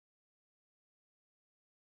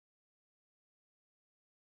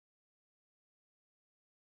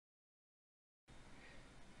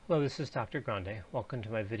Hello, this is Dr. Grande. Welcome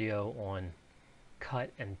to my video on cut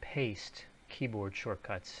and paste keyboard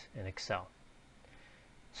shortcuts in Excel.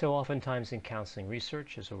 So oftentimes in counseling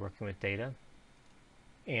research, as we're working with data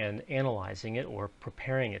and analyzing it or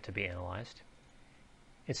preparing it to be analyzed,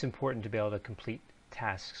 it's important to be able to complete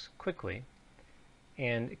tasks quickly,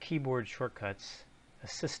 and keyboard shortcuts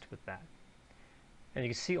assist with that. And you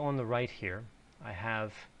can see on the right here, I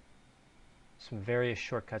have some various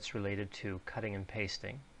shortcuts related to cutting and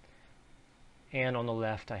pasting. And on the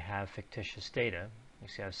left I have fictitious data. You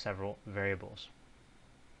see I have several variables.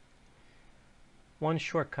 One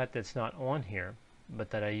shortcut that's not on here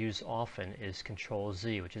but that I use often is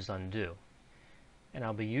CTRL-Z, which is undo. And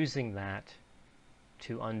I'll be using that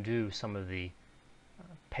to undo some of the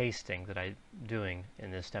pasting that I'm doing in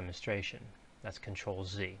this demonstration. That's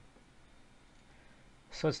CTRL-Z.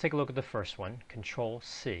 So let's take a look at the first one,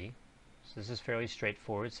 CTRL-C. So this is fairly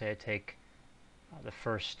straightforward. Say I take the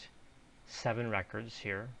first 7 records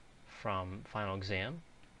here from final exam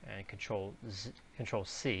and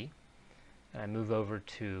Control-C, and I move over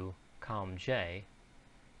to column J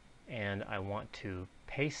and I want to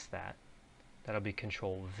paste that. That'll be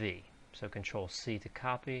Control-V. So Control-C to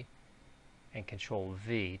copy and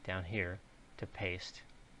Control-V down here to paste.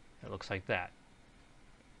 It looks like that.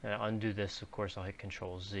 And to undo this, of course, I'll hit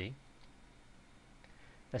Control-Z.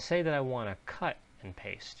 Now say that I want to cut and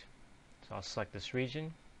paste. So I'll select this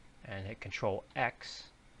region and hit Control-X,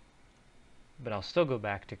 but I'll still go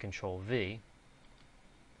back to Control-V,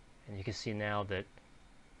 and you can see now that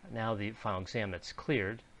the final exam that's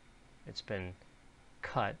cleared, it's been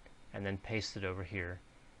cut and then pasted over here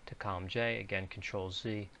to column J. Again,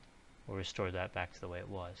 Control-Z will restore that back to the way it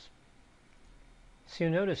was. So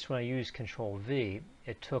you notice when I use Control-V,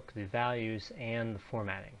 it took the values and the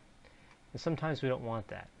formatting. And sometimes we don't want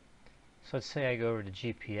that. So let's say I go over to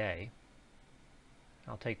GPA.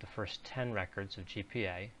 I'll take the first 10 records of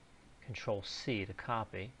GPA, Control-C to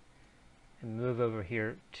copy, and move over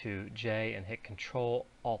here to J and hit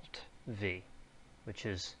Control-Alt-V, which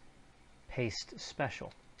is Paste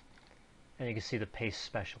Special. And you can see the Paste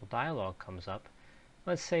Special dialog comes up.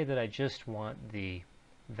 Let's say that I just want the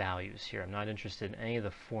values here. I'm not interested in any of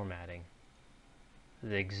the formatting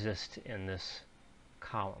that exists in this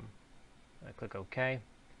column. I click OK,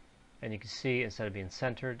 and you can see instead of being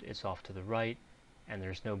centered, it's off to the right, and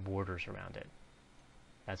there's no borders around it.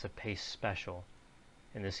 That's a paste special,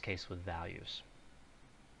 in this case with values.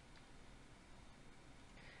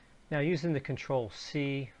 Now using the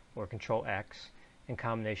Control-C or Control-X in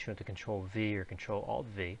combination with the Control-V or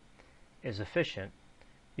Control-Alt-V is efficient.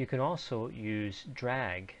 You can also use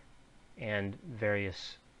drag and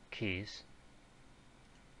various keys,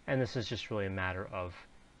 and this is just really a matter of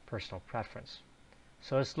personal preference.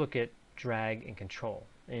 So let's look at drag and control.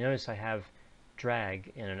 And you notice I have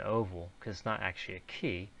drag in an oval because it's not actually a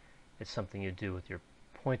key, it's something you do with your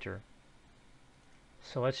pointer.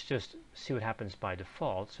 So let's just see what happens by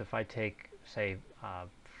default. So if I take, say,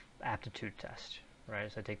 aptitude test,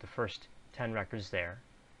 right? So I take the first 10 records there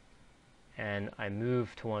and I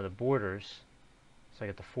move to one of the borders, so I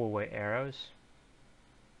get the 4-way arrows,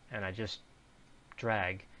 and I just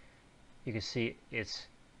drag. You can see it's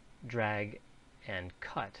drag and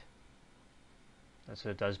cut. That's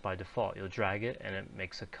what it does by default. You'll drag it and it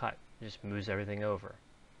makes a cut. It just moves everything over.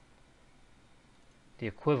 The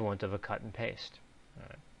equivalent of a cut and paste. All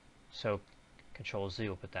right. So Control-Z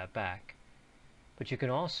will put that back. But you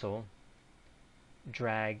can also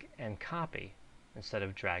drag and copy instead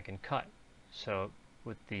of drag and cut. So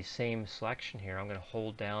with the same selection here, I'm going to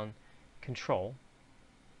hold down Control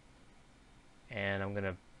and I'm going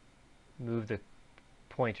to move the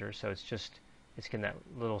pointer so it's getting that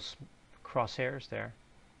little crosshairs there,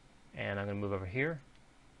 and I'm going to move over here.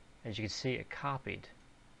 As you can see, it copied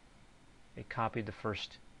the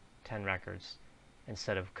first 10 records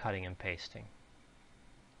instead of cutting and pasting.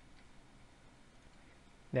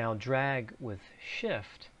 Now drag with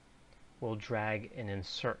Shift will drag and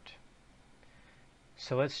insert.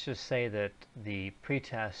 So let's just say that the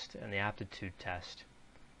pretest and the aptitude test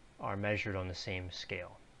are measured on the same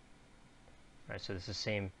scale. Right, so this is the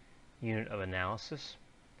same unit of analysis.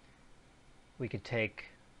 We could take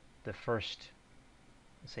the first,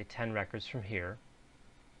 let's say, 10 records from here,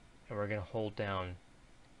 and we're going to hold down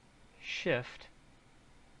Shift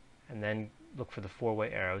and then look for the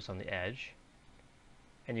 4-way arrows on the edge,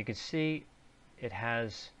 and you can see it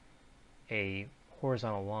has a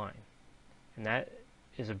horizontal line, and that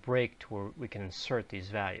is a break to where we can insert these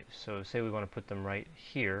values. So say we want to put them right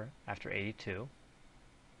here after 82,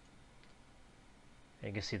 and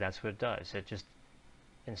you can see that's what it does. It just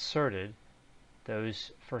inserted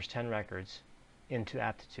those first 10 records into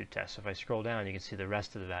aptitude test. So if I scroll down, you can see the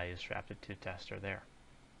rest of the values for aptitude test are there.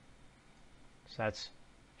 So that's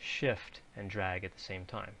shift and drag at the same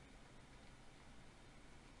time.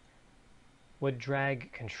 What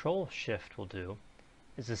drag control shift will do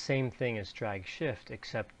is the same thing as drag shift,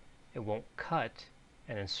 except it won't cut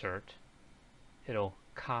and insert, it'll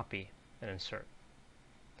copy and insert.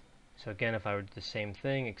 So again, if I were to do the same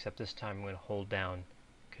thing, except this time I'm going to hold down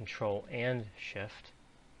control and shift,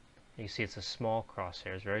 you can see it's a small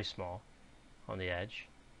crosshair, it's very small on the edge.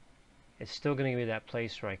 It's still going to give me that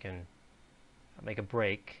place where I can make a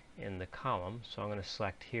break in the column, so I'm going to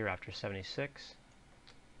select here after 76,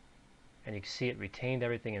 and you can see it retained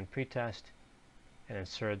everything in pretest and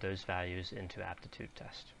inserted those values into aptitude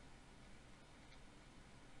test.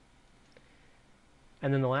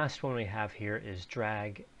 And then the last one we have here is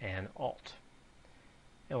drag and alt.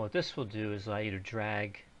 And what this will do is allow you to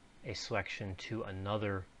drag a selection to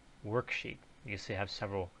another worksheet. You can see I have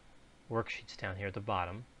several worksheets down here at the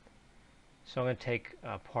bottom. So I'm going to take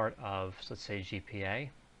a part of, so let's say GPA,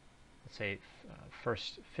 let's say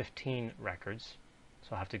first 15 records, so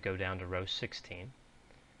I'll have to go down to row 16,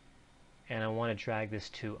 and I want to drag this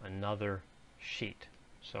to another sheet.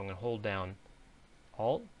 So I'm going to hold down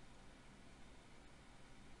Alt.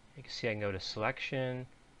 You can see I can go to Selection,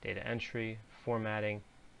 Data Entry, Formatting.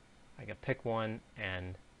 I can pick one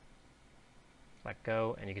and let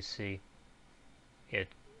go, and you can see it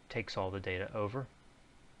takes all the data over.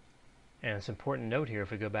 And it's important to note here,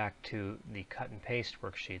 if we go back to the cut and paste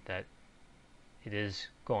worksheet, that it is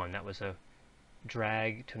gone. That was a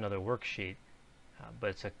drag to another worksheet,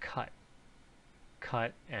 but it's a cut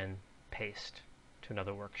and paste to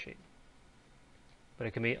another worksheet. But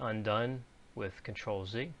it can be undone with Control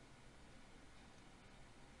Z.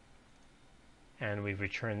 And we've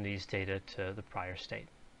returned these data to the prior state.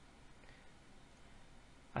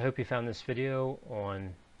 I hope you found this video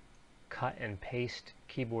on cut and paste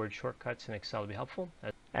keyboard shortcuts in Excel to be helpful.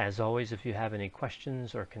 As always, if you have any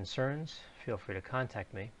questions or concerns, feel free to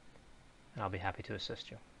contact me, and I'll be happy to assist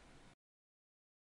you.